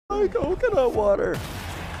my coconut water.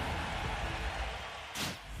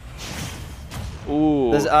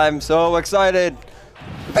 Ooh. I'm so excited.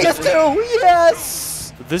 Phase 2,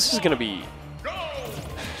 yes! This is gonna be.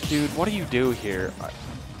 Dude, what do you do here?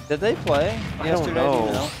 Did they play yesterday? know. Do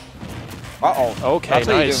you know? Uh-oh. Okay, That's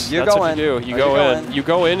what nice. you do. You That's go what in. you do. Oh, You go in. You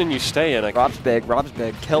go in and you stay in. Rob's big. Rob's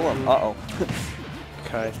big. Kill him. Uh-oh.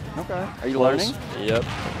 Okay. Okay. Are you learning? Yep.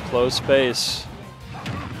 Close space.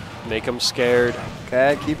 Make him scared.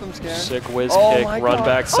 Okay, keep him scared. Sick whiz Oh kick. my Run God.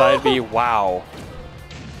 back side B. Wow.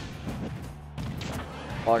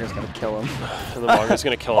 Waga's gonna kill him. And the Waga's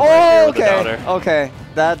gonna kill him right here with the okay. downer. Okay.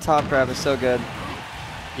 That top grab is so good.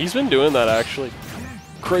 He's been doing that actually.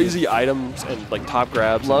 Crazy items and like top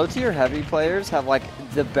grabs. Low tier heavy players have like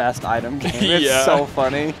the best item game. It's Yeah. so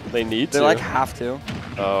funny. They need They to. like have to.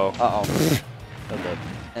 Oh. Uh-oh. And then.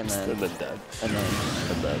 And then. And then dead. And then.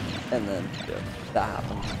 And then. And then. Yeah. That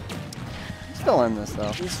happened. He's still in this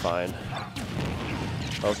though. He's fine.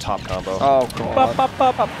 Oh, top combo. Oh, cool. Bop, bop,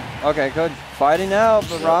 bop, bop. Okay, good. Fighting out,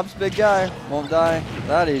 but Yep. Rob's big guy. Won't die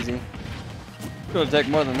that easy. Gonna take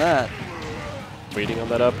more than that. Waiting on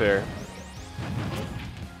that up air.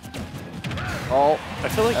 Oh, I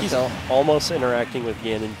feel like That's he's all. almost interacting with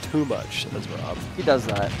Ganon too much as Rob. he does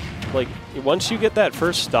that. Like, once you get that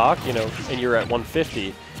first stock, you know, and you're at 150,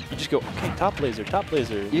 you just go, okay, top laser, top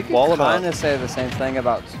laser. You can wall him kind up. of say the same thing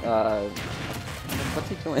about, what's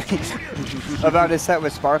he doing? About his set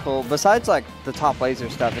with Sparkle. Besides, like, the top laser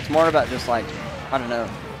stuff, it's more about just, like, I don't know.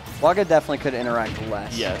 Waga definitely could interact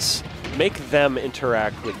less. Yes. Make them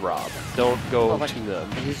interact with Rob. Don't go Well, like, to them.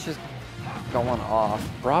 He's just going off.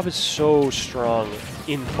 Rob is so strong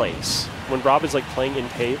in place. When Rob is like playing in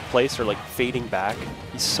place or like fading back,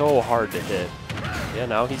 he's so hard to hit. Yeah,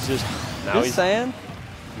 now he's just Just saying,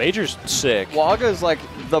 Major's sick. Waga's like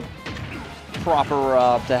the proper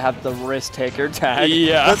Rob to have the risk taker tag.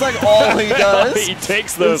 Yeah. That's like all he does. He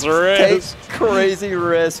takes those Just risks. Takes crazy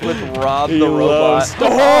risks with Rob He the robot. loves-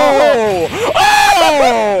 Oh!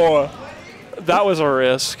 Oh! That was a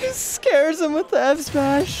risk. He scares him with the F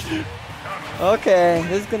smash. Okay,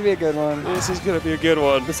 this is gonna be a good one. This is gonna be a good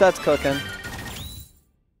one. The set's cooking.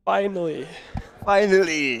 Finally.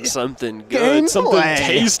 Finally. Something good. Something Gameplay.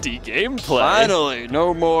 tasty gameplay. Finally.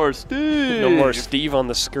 No more Steve. No more Steve on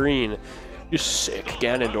the screen. You sick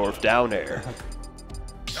Ganondorf down air.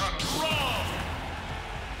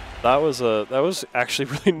 That was actually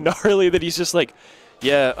really gnarly that he's just like,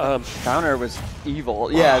 yeah, Counter was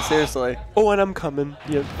evil. Yeah, seriously. oh, and I'm coming.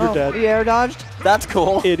 Yeah, you're dead. He air dodged? That's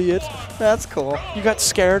cool. Idiot. That's cool. You got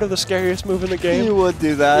scared of the scariest move in the game? You would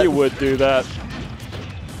do that. You would do that.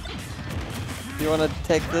 You want to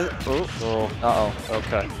take the... Oh. Oh, Uh-oh.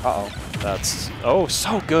 okay. Uh-oh. That's, oh,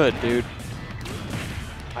 so good, dude.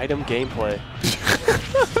 Item gameplay.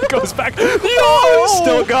 Goes back. Yo,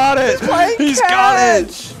 still got it. He's got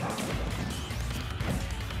it.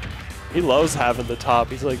 He loves having the top.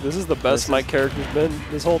 He's like, this is the best my character's been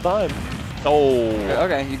this whole time. Oh.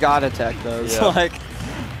 Okay, you gotta tech those. Yeah. Like,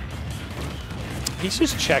 He's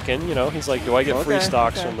just checking, you know. He's like, do I get free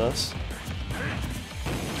stocks from this?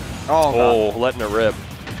 oh, God. Oh, letting it rip.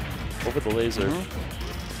 Over the laser.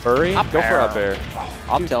 Hurry. Up Go for air. up air.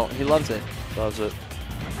 Up tilt. He loves it. Loves it.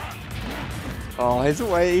 Oh, his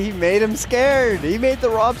way. He made him scared. He made the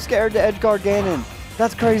Rob scared to edgeguard Ganon.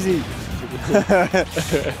 That's crazy.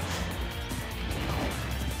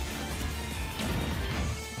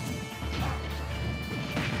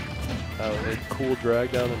 That was a cool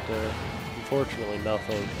drag down at there. Unfortunately,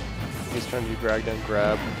 nothing. He's trying to do drag down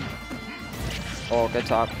grab. Oh, good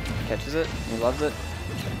top. Catches it. He loves it.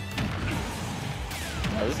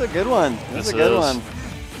 Oh, this is a good one. This is a good one.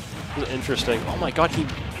 This is interesting. Oh my god, he...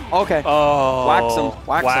 Okay. Oh. Wax him.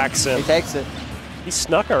 Wax him. He takes it. He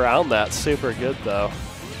snuck around that super good, though.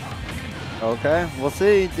 Okay, we'll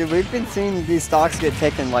see. Dude, we've been seeing these stocks get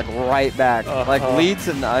taken like right back. Like leads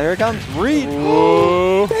and here it comes Reed.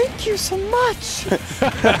 Ooh. Thank you so much.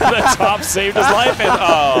 The top saved his life. And,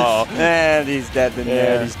 oh. And he's dead. The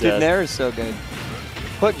Nair. he's Dude, dead. Nair is so good.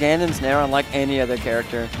 Put Ganon's Nair on like any other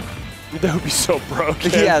character. That would be so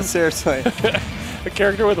broken. Yeah, seriously. A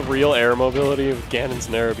character with real air mobility with Ganon's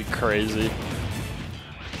Nair would be crazy.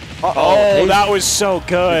 Uh-oh. Oh, that was so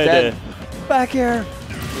good. Dead. Back here.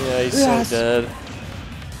 Yeah, he's Yes. so dead.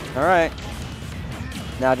 All right.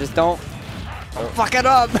 Now just don't fuck it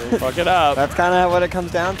up. Don't fuck it up. That's kind of what it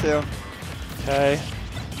comes down to. Okay.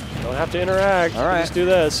 Don't have to interact. All right. Just do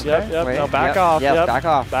this. Yep, Okay, yep. wait, Now back yep, off. yep, Yep. back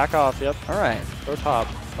off. Back off. Yep. All right. Go top.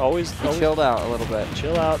 Always. He chilled out a little bit.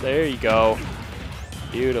 Chill out. There you go.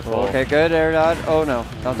 Beautiful. Okay, good air dodge. Oh no,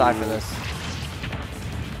 don't die for this.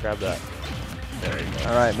 Grab that. Very good.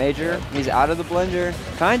 All right, Major. He's out of the blender.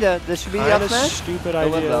 Kinda. This should be the up smash. Stupid Go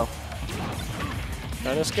live, idea. though.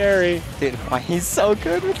 Kinda scary. Dude, why he's so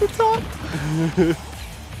good with the top.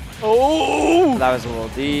 Oh! That was a little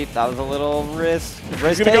deep. That was a little risk.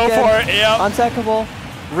 He's gonna go for it. Yeah. Untechable.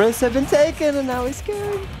 Risks have been taken, and now he's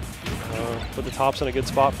scared. But the top's in a good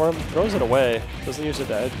spot for him. Throws it away. Doesn't use it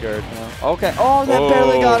to edge guard. Yeah. Okay. Oh, that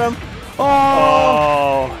barely got him.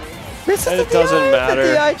 Oh. This is And it doesn't matter.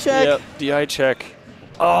 The DI check. Yep. DI check.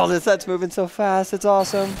 Oh, this set's moving so fast. It's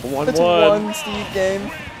awesome. 1-1. It's one Steve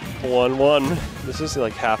game. 1-1. This is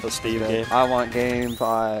like half a Steve game. I want game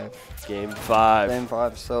 5. Game 5. Game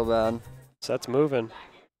 5 so bad. Set's moving.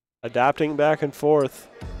 Adapting back and forth.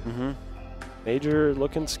 Mm-hmm. Major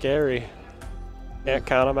looking scary. Can't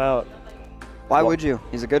count him out. Why would you?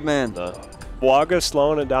 He's a good man. Waga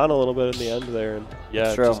slowing it down a little bit in the end there, and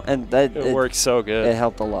yeah, true. And that it works so good. It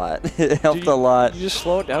helped a lot. It helped a lot. You just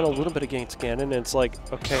slow it down a little bit against Ganon, and it's like,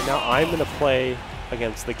 okay, now I'm gonna play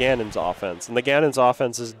against the Ganon's offense, and the Ganon's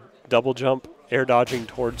offense is double jump, air dodging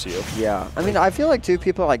towards you. Yeah, I mean, I feel like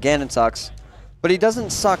people are like Ganon sucks, but he doesn't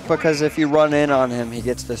suck because if you run in on him, he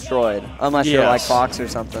gets destroyed. Unless you're like Fox or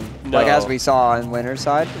something. No. Like as we saw in Winter's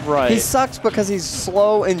Side. Right. He sucks because he's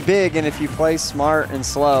slow and big, and if you play smart and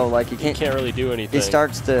slow, like he can't really do anything. He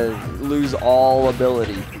starts to lose all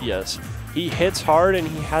ability. Yes. He hits hard and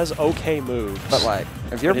he has okay moves. But like,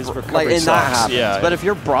 if you're his like, and that happens. Yeah. But if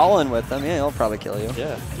you're brawling with him, yeah, he'll probably kill you.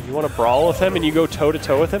 Yeah. If you want to brawl with him and you go toe to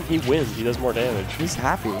toe with him, he wins. He does more damage. He's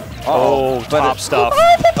happy. Oh, top stuff.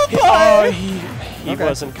 Oh, he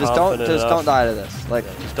wasn't confident Just don't die to this. Like,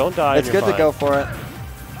 yeah, just don't die. It's good to go for it.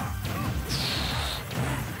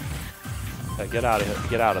 Okay, get out of here.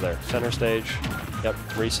 Get out of there. Center stage. Yep.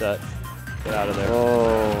 Reset. Get out of there.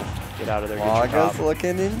 Oh. Get out of there. Waga's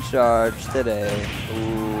looking in charge today.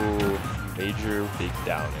 Ooh, major big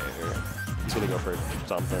down air. He's gonna go for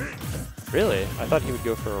something. Really? I thought he would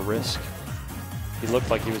go for a risk. He looked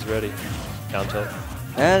like he was ready. Down tilt.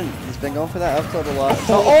 And he's been going for that up tilt a lot.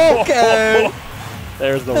 Oh, okay.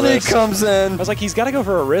 There's the and risk. He comes in. I was like, he's got to go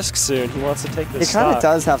for a risk soon. He wants to take this. He kind of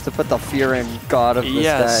does have to put the fear in God of this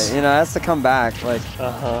guy. You know, has to come back. Like.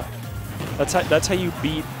 That's how you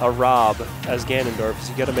beat a R.O.B as Ganondorf. Is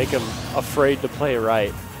you got to make him afraid to play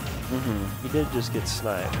right. He did just get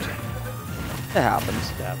sniped. It happens.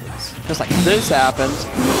 It happens. Just like this happens.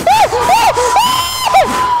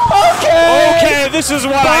 Okay, this is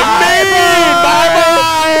what I mean.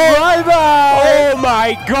 Bye-bye. Oh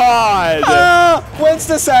my God. When's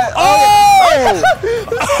the set? Oh!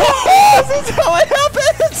 This is how it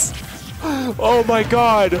happens. Oh my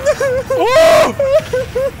God.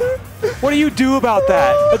 What do you do about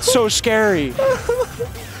that? That's so scary.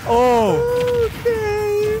 Oh.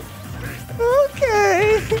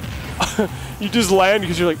 Okay. You just land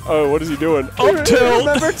because you're like, oh, what is he doing? Up tilt.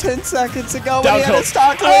 Remember 10 seconds ago Down when he had a tilt.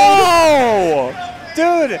 stock lead? Oh!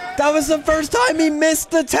 Dude, that was the first time he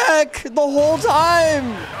missed the tech the whole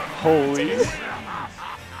time. Holy.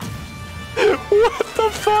 What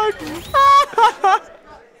the fuck?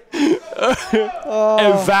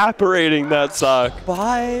 Evaporating that sock.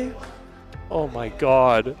 Bye. Oh my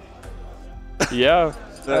God. Yeah.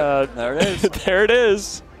 There it is. There it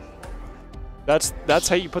is. That's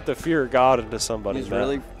how you put the fear of God into somebody. He's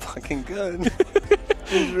really fucking good.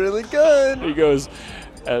 He's really good. He goes,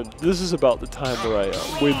 and this is about the time where I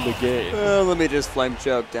win the game. Let me just flame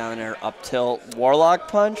choke down there, up tilt, warlock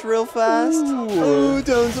punch real fast. Ooh,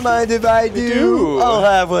 don't mind if I do. I'll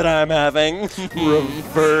have what I'm having.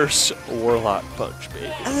 Reverse warlock punch,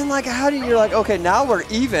 baby. And then like, you're like, okay, now we're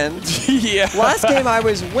even. Yeah. Last game I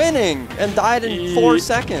was winning and died in 4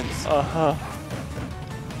 seconds.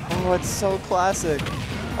 Oh, it's so classic.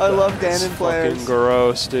 I love Ganon players. Fucking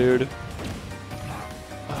gross, dude.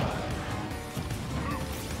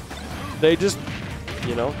 They just,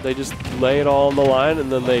 they just lay it all on the line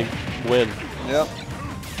and then they win. Yep.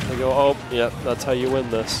 They go, oh, yep, that's how you win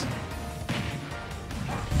this.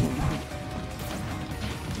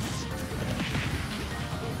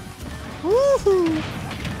 Woohoo!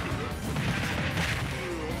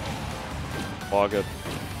 Waga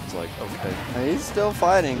is like, okay. He's still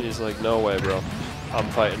fighting. He's like, no way, bro. I'm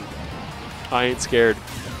fighting. I ain't scared.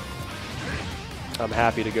 I'm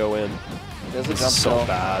happy to go in. There's a This jump is so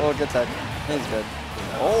bad. Oh, good tech. He's good.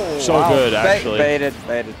 Oh, So wow. good, actually. Baited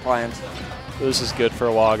plans. This is good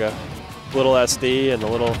for Waga. Little SD and a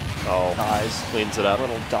little, Dies. cleans it up.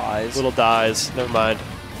 Little dies. Little dies, never mind.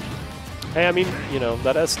 Hey, I mean,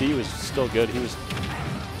 that SD was still good.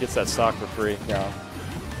 Gets that stock for free. Yeah.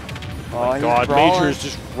 Oh my God, Major is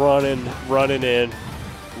just running in,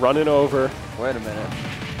 running over. Wait a minute.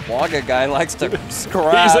 Waga guy likes to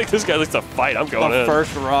scrap. He's like, this guy likes to fight. I'm going in.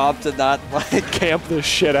 First Rob to not like Camp the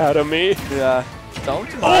shit out of me. Yeah. Don't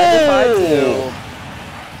mind if I do.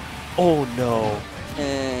 Oh no.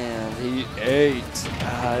 And he ate.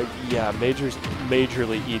 Yeah, Major's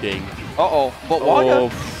majorly eating. Uh-oh. But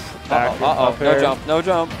Waga. Uh-oh. No jump. No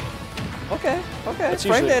jump. Okay. Okay. That's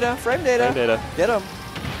Frame usually- data. Frame data. Frame data. Get him.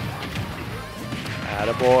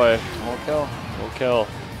 Attaboy. Won't kill. Won't kill.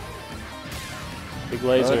 Big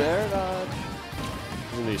laser. Good air dodge.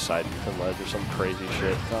 Isn't he side and ledge or some crazy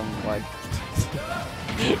shit? Some like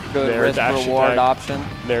good Nair risk dash reward attack. option.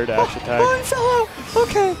 Nair dash attack. Oh, fellow.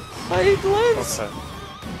 Okay. I ate lens. Okay.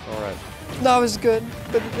 All right. No, it was good,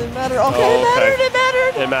 but it didn't matter. Okay, Oh, okay. it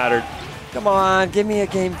mattered. It mattered. Come on, give me a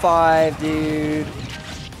game 5, dude.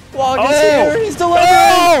 Waga's Oh! here. He's delivering.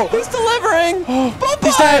 Oh! He's delivering.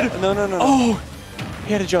 He's dead. No. Oh,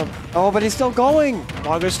 he had to jump. Oh, but he's still going.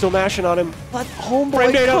 Waga's still mashing on him. Let homeboy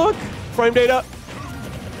Frame data. cook. Frame data.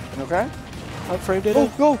 Okay. Frame data.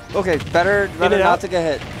 Go. Okay, better and not out. to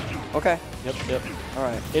get hit. Okay. Yep. All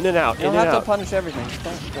right. In and out. You In don't and have out. to punish everything.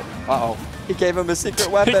 Uh-oh. He gave him a secret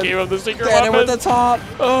weapon. He gave him the secret Gannon weapon. with the top.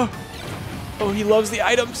 Oh, he loves the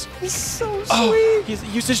items. He's so sweet. Oh, he's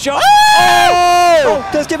used his jump. Oh!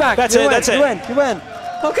 Just get back. That's You it, win. that's it. You win.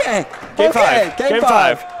 Okay. Game 5. Game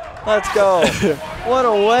 5. Let's go. What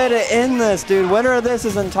a way to end this, dude. Winner of this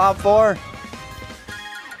is in top 4.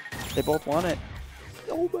 They both won it.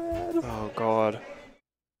 So bad. Oh God.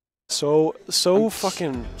 So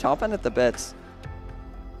fucking. Chomping at the bits.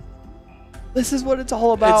 This is what it's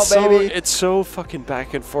all about, It's baby. it's so fucking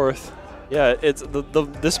back and forth. Yeah, it's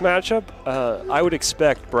this matchup. I would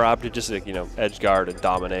expect Rob to just like, edge guard and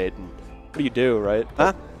dominate. And what do you do, right?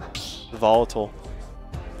 Huh? Volatile.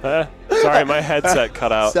 Sorry, my headset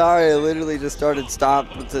cut out. Sorry, I literally just started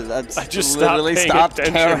I just literally stopped stopped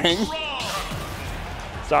paying caring.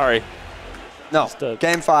 Sorry. No, Just,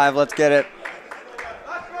 game 5, let's get it.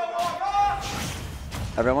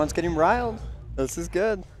 Everyone's getting riled. This is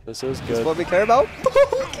good. This is This is good. what we care about.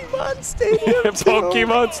 Pokemon Stadium 2.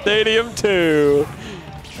 Pokemon Stadium 2.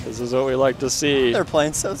 This is what we like to see. They're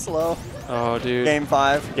playing so slow. Oh, dude. Game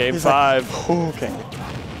 5. Game He's 5. Like, okay.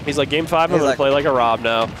 He's like, game 5, I'm He's going like- to play like a Rob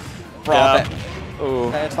now. Rob it. Ooh.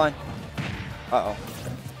 Okay, it's fine. Uh-oh.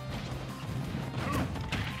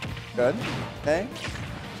 Good. Okay.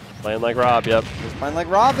 Playing like Rob, yep. He's playing like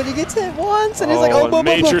Rob, and he gets hit once, and he's like, oh, and boom,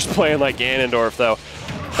 boom, boom. Major's playing like Ganondorf, though.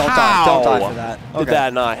 Don't How die for that. Did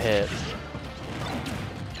that not hit?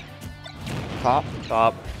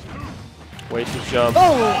 Top. Wasted jump.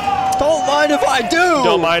 Oh! Don't mind if I do!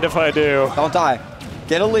 Don't mind if I do. Don't die.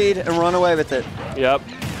 Get a lead and run away with it. Yep.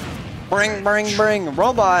 Bring.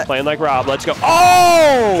 Robot. Playing like Rob. Let's go.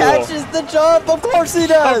 Oh! Catches the jump. Of course he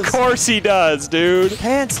does. Of course he does, dude.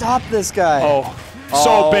 Can't stop this guy. Oh,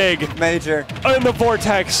 so big. Major. In the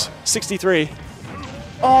vortex. 63.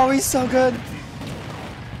 Oh, he's so good.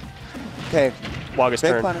 Okay. Waga's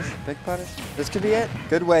Big turn. punish. Big punish. This could be it.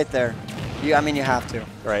 Good weight there. You have to.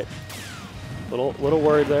 Right. Little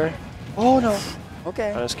worried there. Oh, no.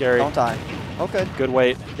 Okay. Kind of scary. Don't die. Oh, good. Good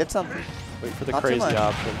weight. Get something. Wait for the Not too crazy much.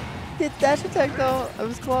 option. Hit dash attack, though. I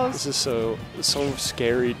was close. This is so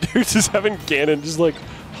scary, dude. Just having Ganon just like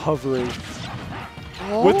hovering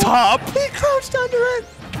with top. He crouched under it.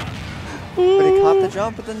 But he caught the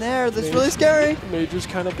jump with the nair. That's really scary. Major's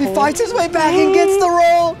kind of He fights his way back and gets the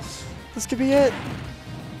roll. This could be it.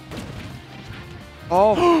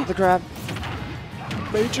 Oh, the grab.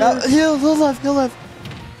 Major. He'll live.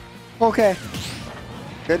 Okay.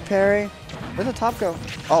 Good parry. Where'd the top go?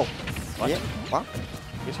 Oh. What? Yeah. Wow.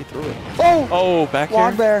 I guess he threw it. Oh! Oh, back here.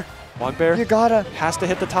 Wogbear. Wogbear. You gotta. Has to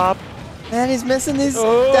hit the top. Man, he's missing these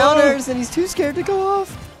Oh. downers and he's too scared to go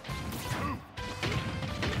off.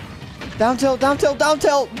 Down tilt.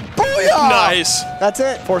 Booyah! Nice. That's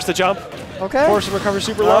it. Force the jump. Okay. Force and recover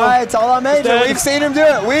super low. All right, it's all on Major. dead. We've seen him do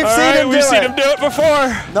it. We've All seen right, him do we've seen it. him do it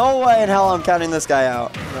before. No way in hell I'm counting this guy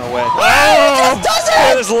out. No way. Oh, he just does it!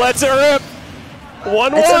 He just lets it rip.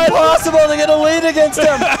 1-1. It's impossible to get a lead against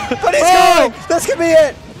him. But he's going. This could be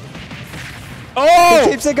it. Oh!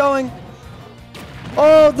 He keeps it going.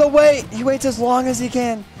 Oh, the wait. He waits as long as he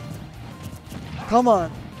can. Come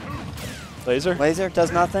on. Laser. Laser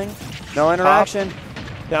does nothing. No interaction.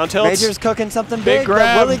 Down tilts. Major's cooking something Big big,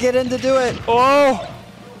 grab. but will he get in to do it? Oh!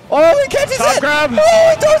 Oh, he catches Top it! grab.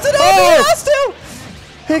 Oh, he throws it up! Oh. He has to!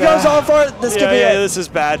 He goes all for it. This could be it. This is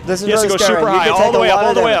bad. This is he has really to go scary. super You high, can all take the a way up, lot all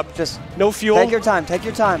of the way up. damage. Just no fuel. take your time.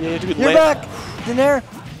 Yeah, dude, You're back. Daenerys.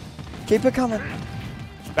 Keep it coming.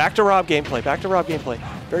 Back to Rob gameplay.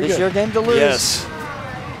 Very It's good. your game to lose. Yes.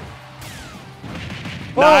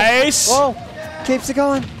 Whoa. Nice. Whoa. Keeps it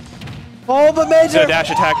going. Oh, but Major. Gonna dash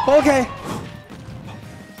attack. Okay.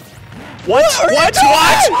 What? What?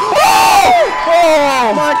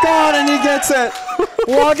 Oh my God, and he gets it.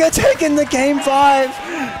 Waga taking the game 5.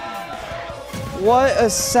 What a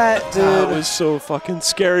set, dude. That was so fucking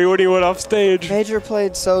scary when he went off stage. Major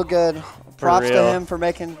played so good. Props to him for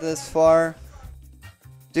making it this far.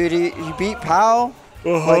 Dude, he beat Powell.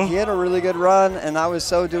 Like, he had a really good run, and that was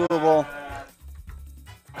so doable.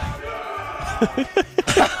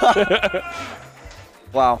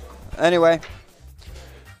 Wow. Anyway,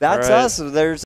 that's us. There's